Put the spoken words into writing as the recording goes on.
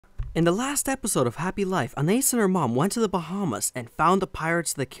In the last episode of Happy Life, Anais and her mom went to the Bahamas and found the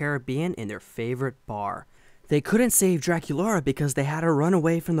Pirates of the Caribbean in their favorite bar. They couldn't save Draculaura because they had to run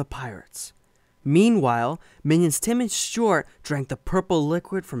away from the pirates. Meanwhile, minions Tim and Stuart drank the purple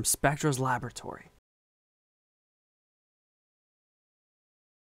liquid from Spectra's laboratory.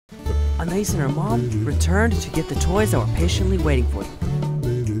 Anais and her mom returned to get the toys that were patiently waiting for them.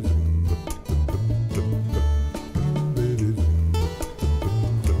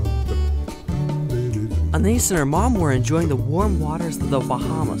 Anais and her mom were enjoying the warm waters of the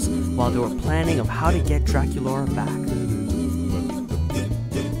Bahamas while they were planning of how to get Draculaura back.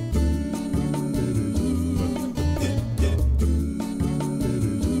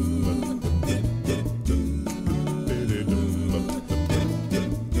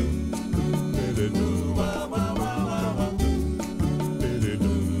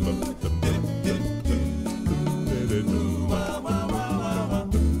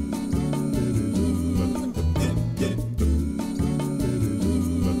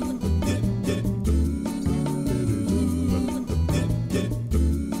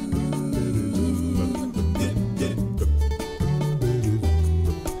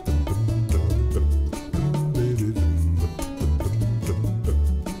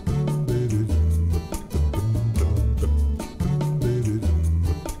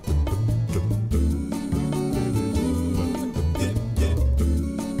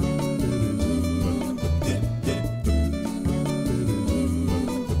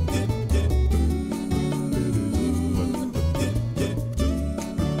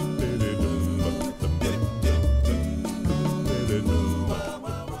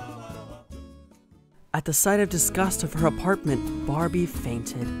 At the sight of disgust of her apartment, Barbie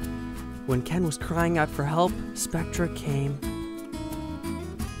fainted. When Ken was crying out for help, Spectra came.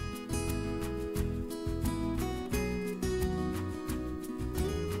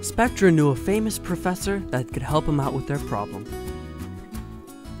 Spectra knew a famous professor that could help him out with their problem.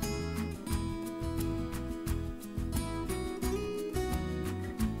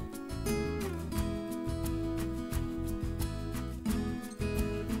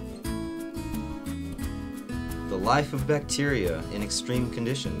 The Life of Bacteria in Extreme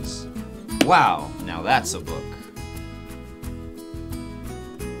Conditions. Wow, now that's a book.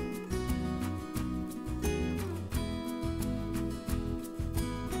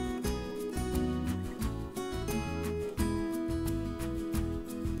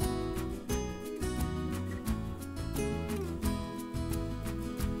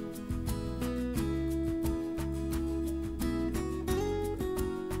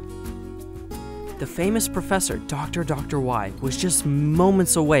 The famous professor, Dr. Y, was just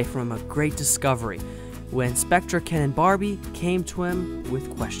moments away from a great discovery when Spectra, Ken, and Barbie came to him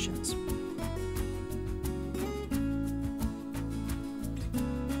with questions.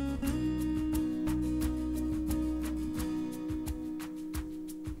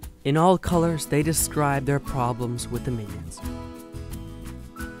 In all colors, they described their problems with the minions.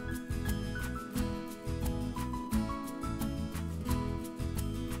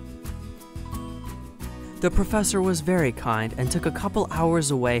 The professor was very kind and took a couple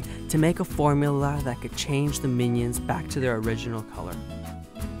hours away to make a formula that could change the minions back to their original color.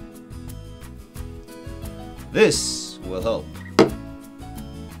 This will help.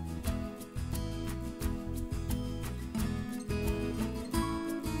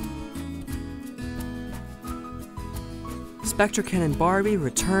 Spectra, Ken, and Barbie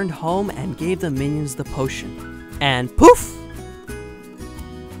returned home and gave the minions the potion. And poof!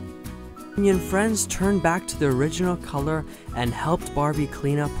 Minion friends turned back to their original color and helped Barbie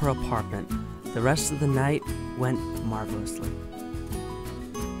clean up her apartment. The rest of the night went marvelously.